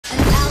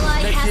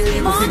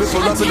evil, see me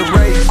pull up in the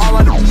race. All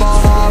I do is ball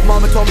hard,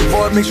 mama told me,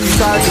 boy, make sure you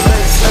tired to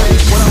late.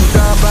 When I was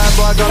down bad,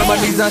 boy, I got on my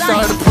knees, I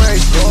started to pray.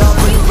 Now I'm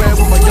breaking bread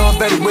with my young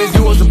Betty Wiz,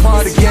 you was a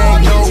part of the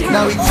gang, no.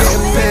 Now we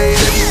getting paid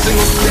every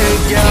single day,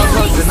 yeah, I'm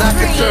hustling. I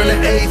can turn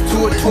an 8 to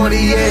a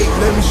 28,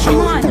 let me show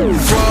you.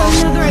 From,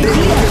 they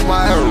can kiss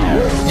my hair.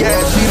 Yeah,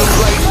 she the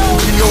place,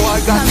 you know I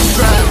got the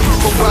strap.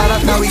 But right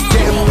up now we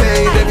getting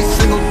paid every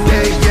single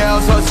day, yeah,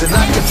 I was hustling.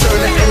 I can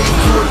turn an 8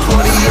 to a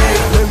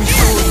 28, let me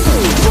show you.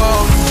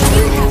 From,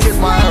 they can kiss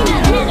my hair.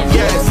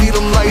 Yeah, see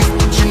them lights,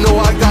 but you know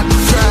I got the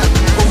strap.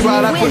 But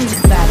right up with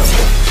the battle.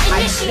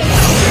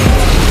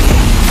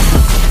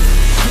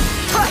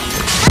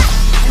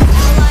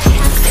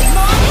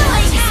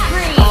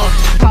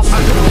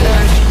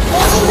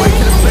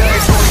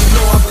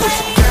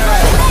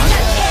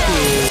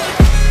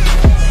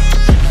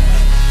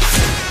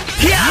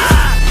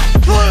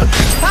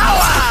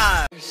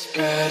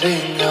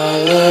 Spreading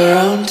all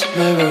around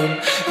my room,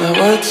 my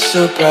world's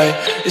so bright,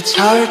 it's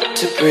hard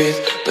to breathe,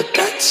 but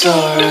that's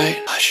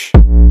alright. Hush.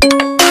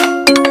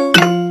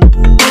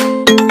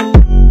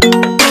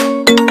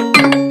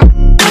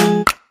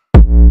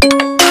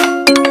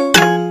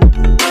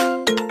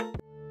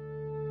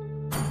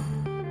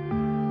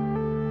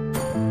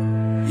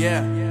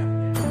 Yeah.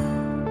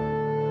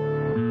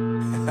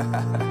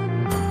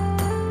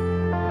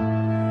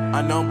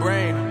 Unknown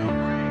brain.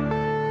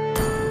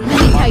 Let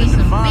me tell you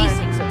some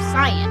basics of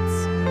science.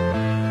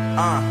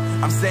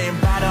 I'm saying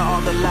bye to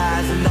all the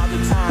lies and all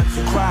the times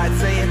you cried,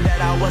 saying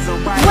that I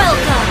wasn't right.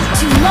 Welcome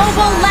to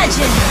Mobile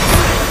Legends.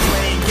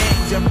 Playing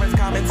games, your friends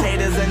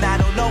commentators, and I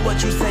don't know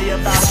what you say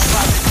about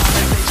private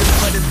conversations,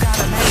 but it's got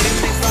them hating.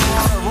 Thanks to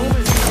all the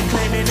rumors you keep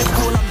claiming it's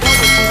cool, I'm done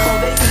with you, so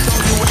they can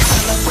throw you a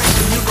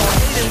celebration. You gon'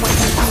 hate it when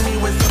you see me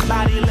with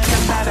somebody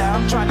living better.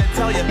 I'm trying to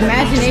tell you.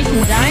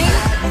 Imagination dying?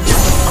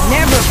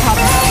 Never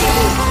probably.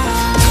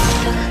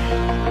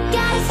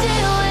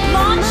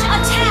 Launch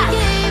attack!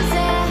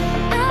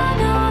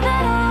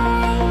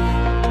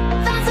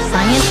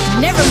 Science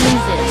never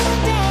loses.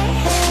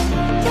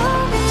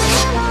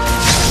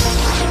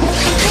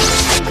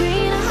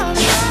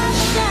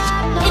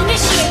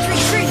 Initiate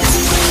retreat!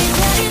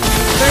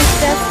 First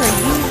steps are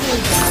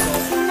usually bad,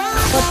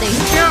 but they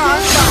sure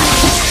are fun.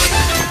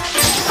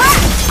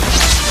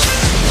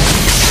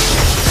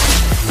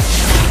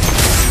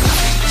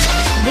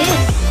 This,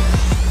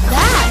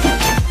 that,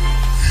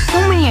 so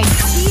many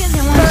ideas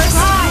in one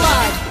try.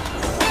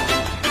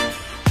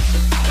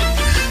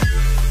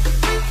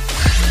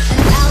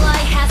 An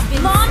ally has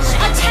been launch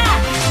attack.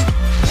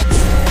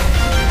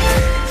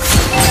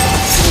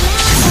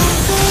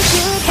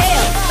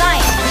 Hail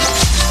science!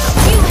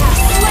 You have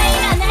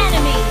slain an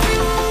enemy.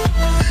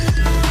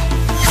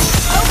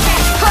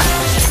 Okay.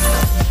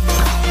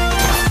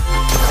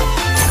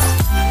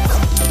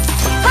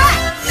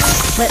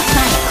 Let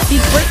science be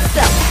great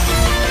self.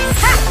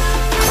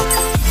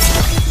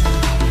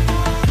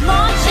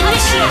 Launch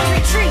initiate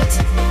retreat.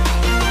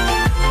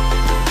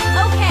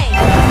 Okay.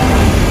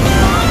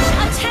 Launch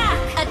attack.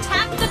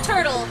 Attack the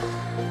turtle.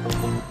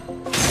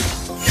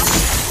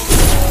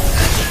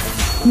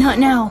 Not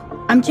now.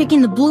 I'm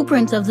checking the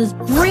blueprints of this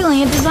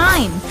brilliant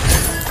design.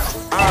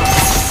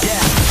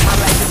 Yeah, my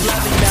life is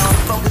lovely now, I'm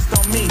focused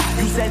on me.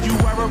 You said you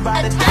were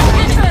about to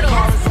Attack the turtle.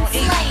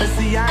 but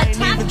see, I ain't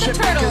even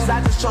tripping, cause I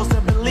just chose to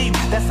believe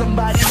that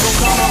somebody gon'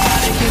 come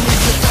around and give me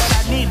just what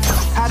I need.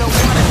 I don't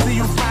wanna see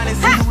you fine and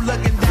see you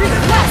looking down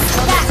and out.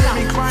 Don't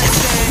me crying,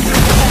 saying you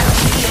have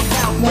me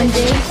around. One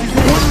day,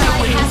 one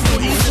ally has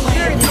been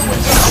secured.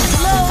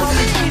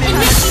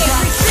 Initiate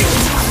retreat.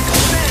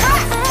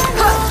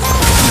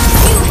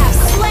 You have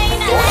slain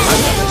an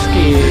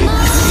enemy.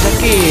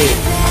 Sakit.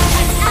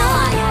 An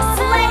ally has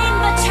slain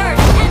the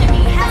turtle.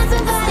 Enemy has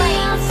been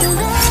slain.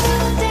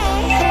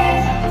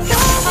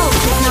 Oh,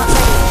 it's not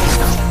ready.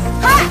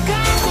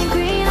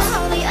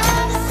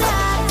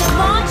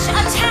 Launch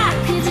attack.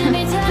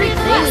 3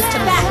 days to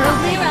back up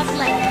the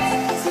Offlaner.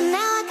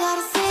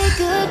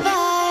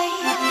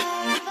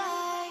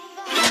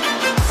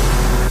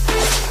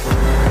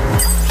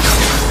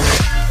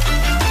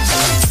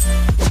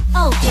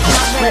 Oh, it's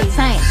not ready. Let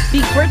science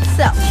speak for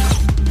itself.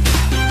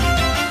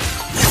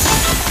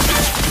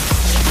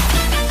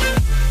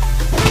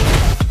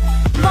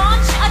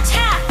 Launch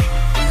attack!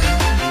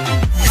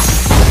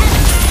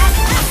 Enemy has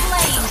been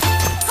slain!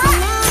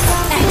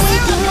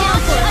 Excellent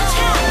launch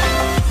attack!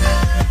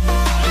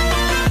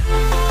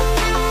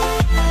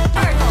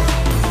 Turtle!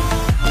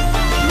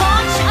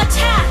 Launch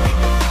attack!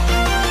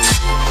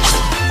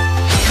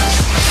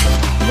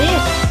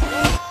 This,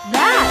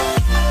 that,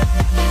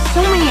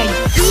 so many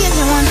ideas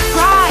in one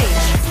try!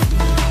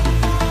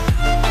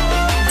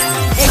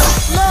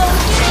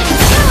 Explosion!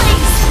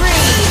 Killing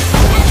spree!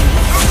 Enemy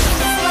has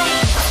been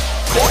slain!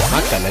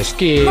 Makanlah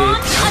sikit.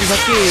 Lagi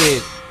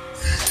sakit.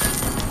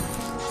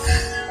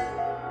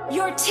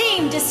 Your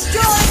team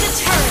destroyed the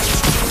turret!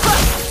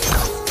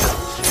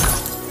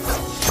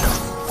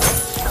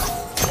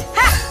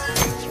 Ha!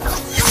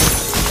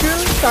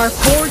 Truths are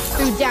forged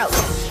through doubt.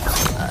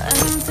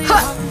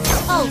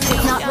 Ult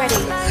is not ready.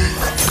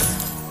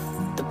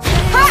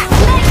 Ha!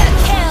 Mega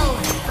kill!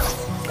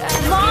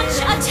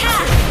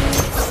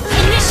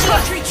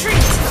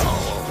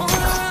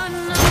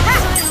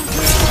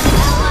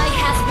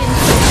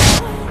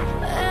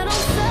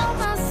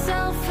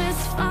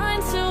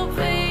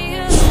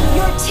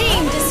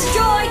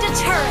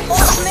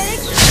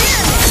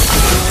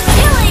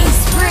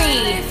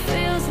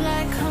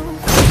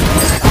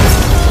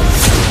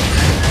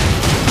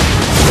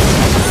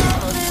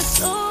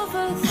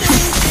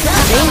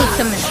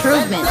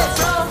 improvements.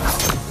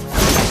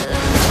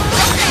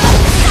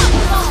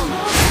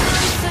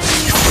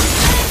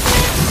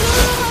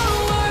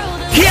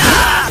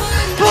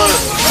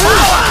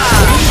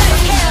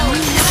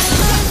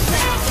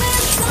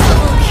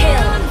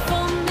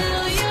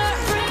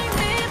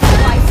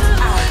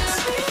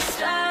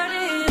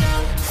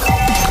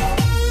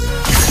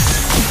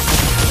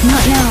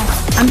 Not now.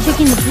 I'm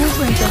taking the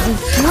blueprints of this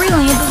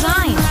brilliant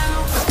design.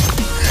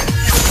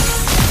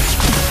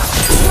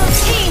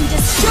 Team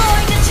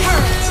destroying the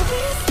turret.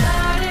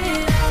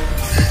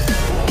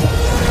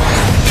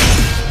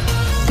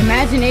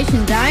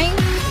 Imagination dying?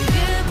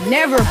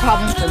 Never a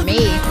problem for me.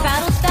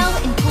 Battle spell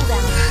in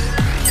cooldown.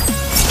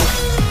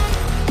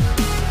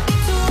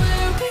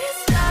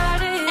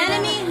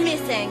 Enemy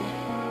missing.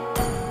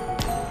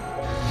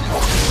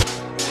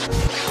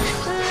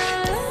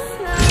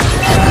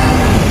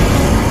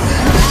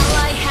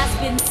 Ally has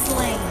been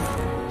slain.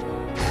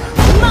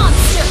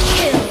 Monster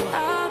kill.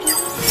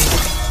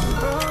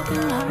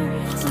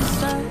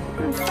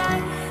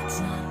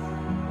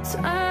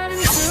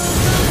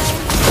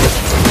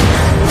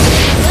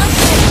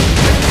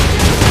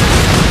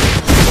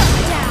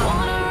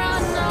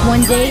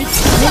 One day,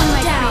 then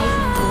my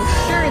creations will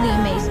surely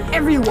amaze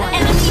everyone.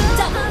 Enemy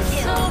double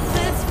kill.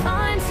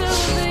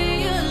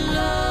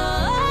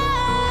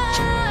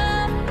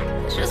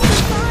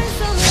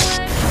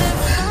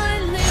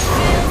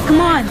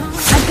 Come on,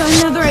 I've got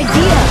another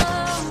idea.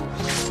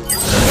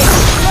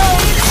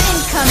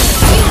 Incoming.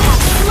 You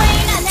have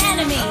slain an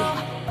enemy.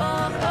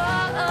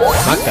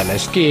 Makanlah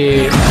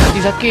sikit,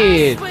 nanti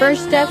sakit.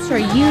 First steps are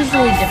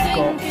usually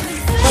difficult,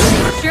 but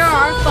they sure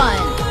are fun.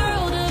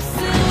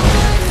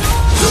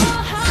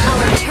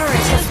 Our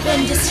turret has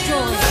been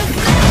destroyed.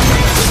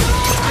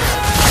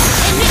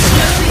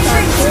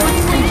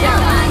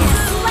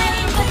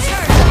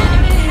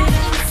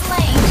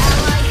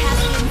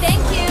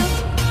 Thank you.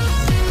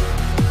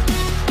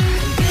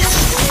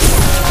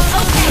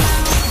 Okay.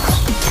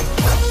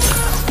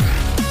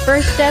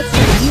 First steps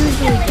are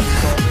usually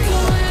difficult,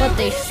 but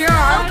they sure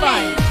are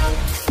fun.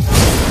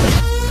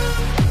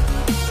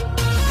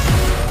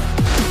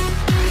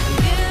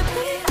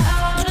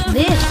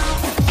 This,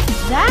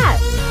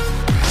 that.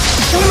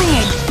 So many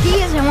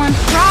ideas I want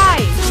to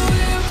try.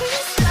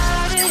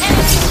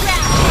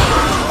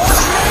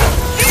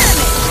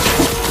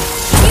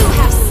 You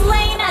have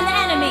slain an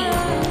enemy.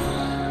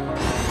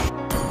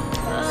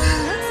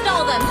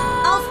 Stall them.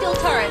 I'll steal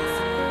turrets.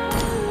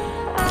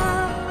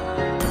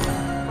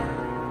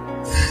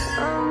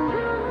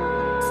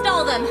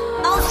 Stall them.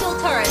 I'll steal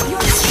turrets. Your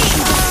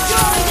team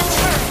destroyed the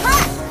turret.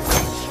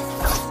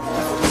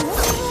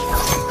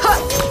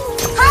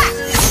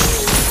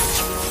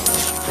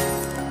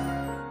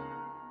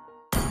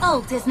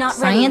 Ult is not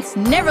ready. Science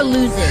never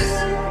loses.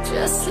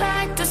 Just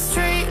like the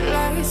street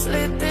lights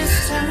lit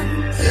this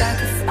town, like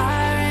a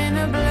fire in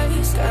a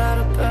blaze,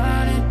 gotta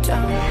burn it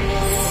down.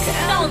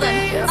 Stall them.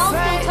 I'll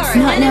steal turrets.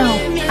 Not now.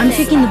 Enemy I'm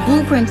missing. taking the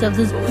blueprints of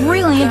this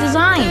brilliant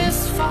design.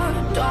 This far,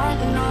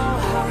 don't know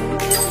how.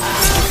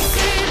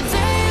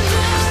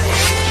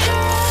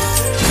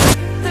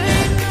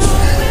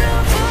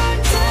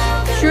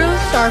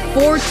 Truths are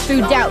forged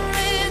through doubt.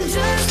 Just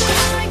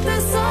like the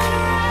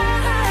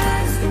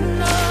sunrise, you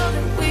know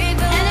that we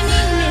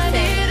Enemy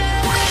missing.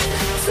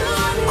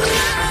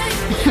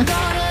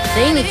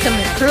 They need some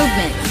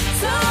improvement.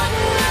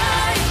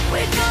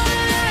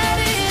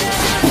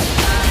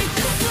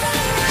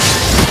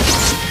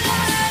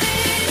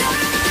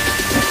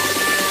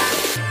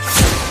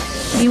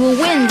 We will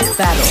win this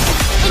battle.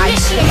 I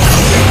say.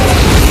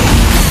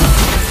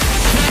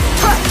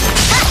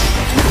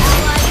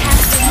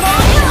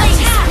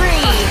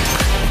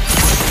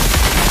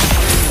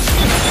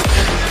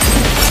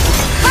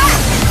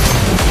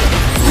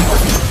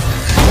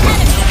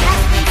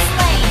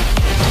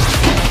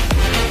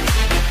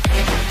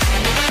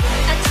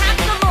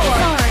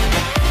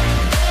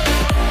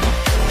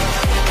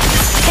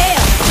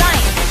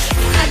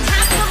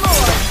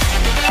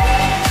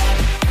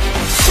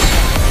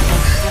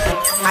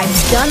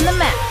 I've done the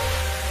math.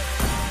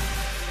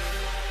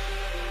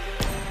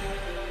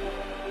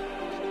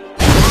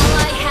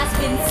 Ally has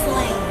been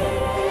slain.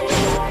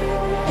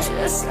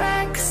 Just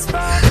like a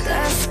spark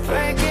that's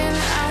breaking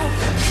out.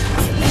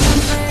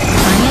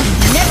 Science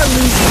never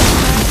loses.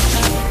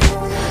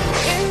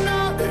 You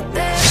know that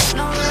there's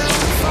no room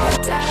for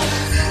doubt.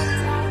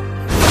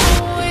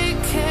 No, we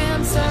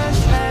can't turn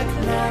back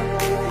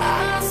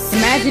now.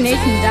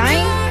 Imagination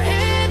dying?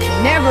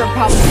 Never a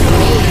problem for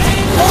me.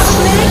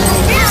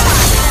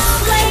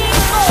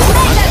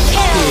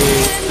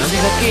 Nanti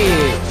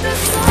sakit.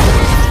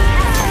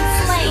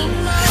 Slain.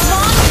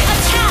 Launch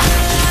attack.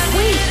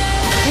 Wait,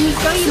 let me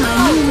show you my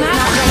new map.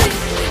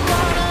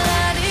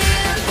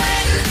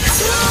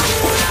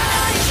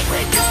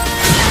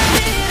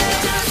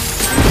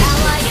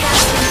 Ally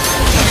has been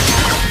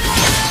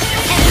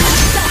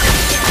enemy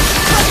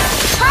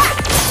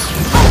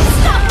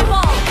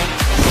unstoppable.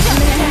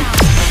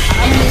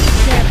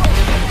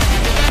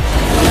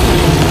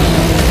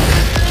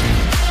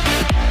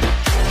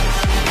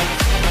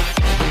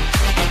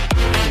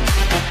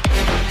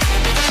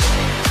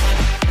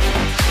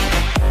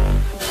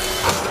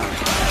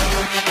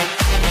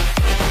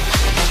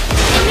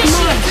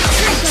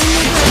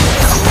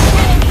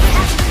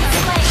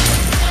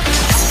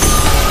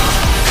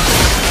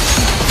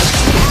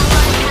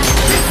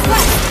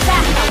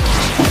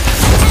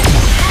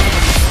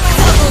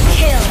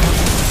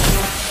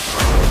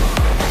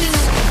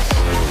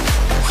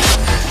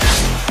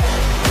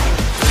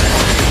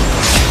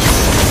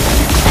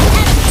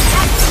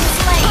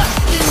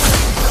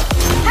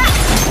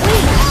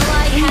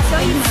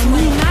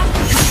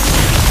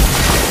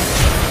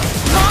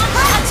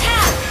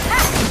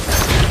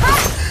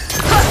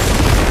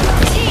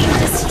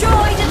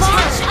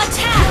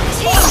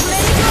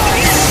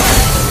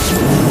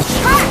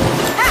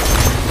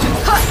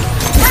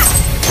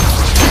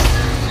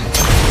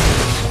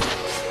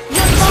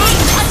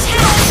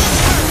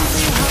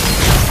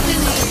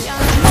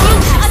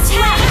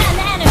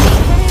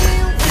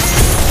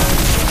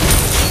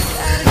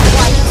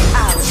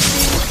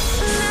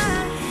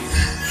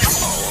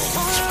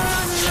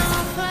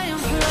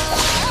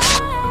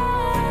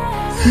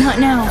 Not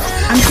now.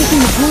 I'm taking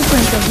the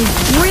blueprint of his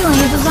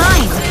brilliant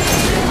design.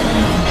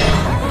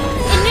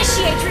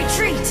 Initiate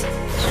retreat.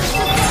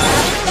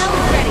 Bell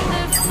ready.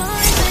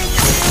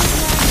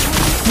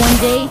 One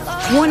day,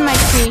 one of my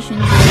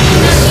creations.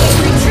 Initiate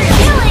retreat.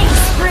 Killing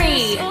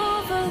spree.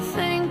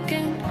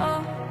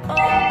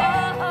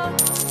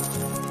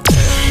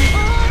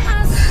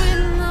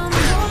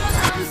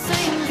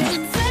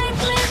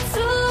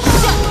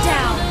 Shut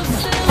down.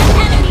 An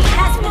enemy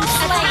has been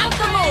slain. Attack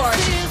the Lord.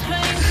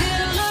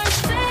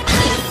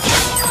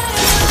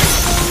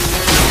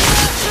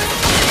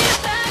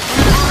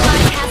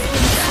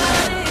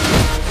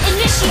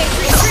 Initiate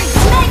retreat!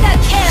 Mega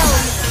kill!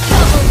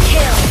 Double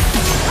kill!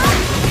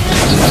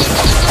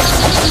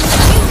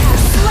 You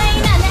have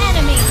slain an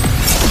enemy!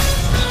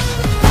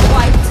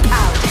 Wiped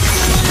out!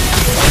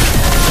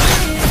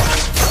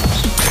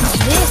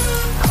 This,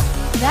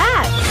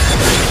 that.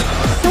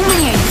 So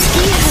many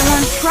ideas I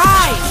want to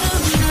try.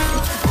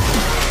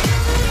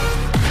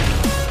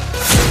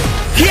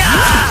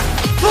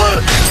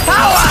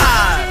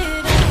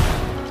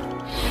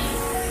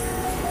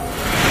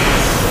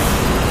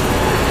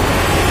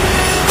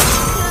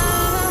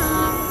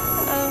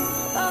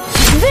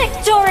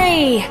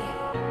 Victory!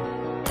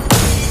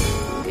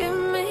 Give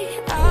me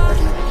all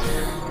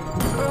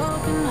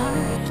broken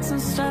hearts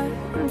and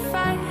starting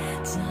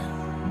fights,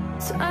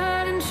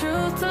 turning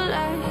truth to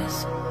lies.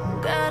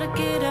 Gotta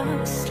get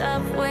up,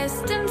 stop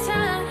wasting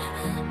time.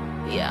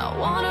 Yeah, I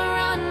wanna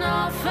run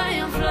off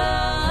and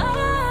fly.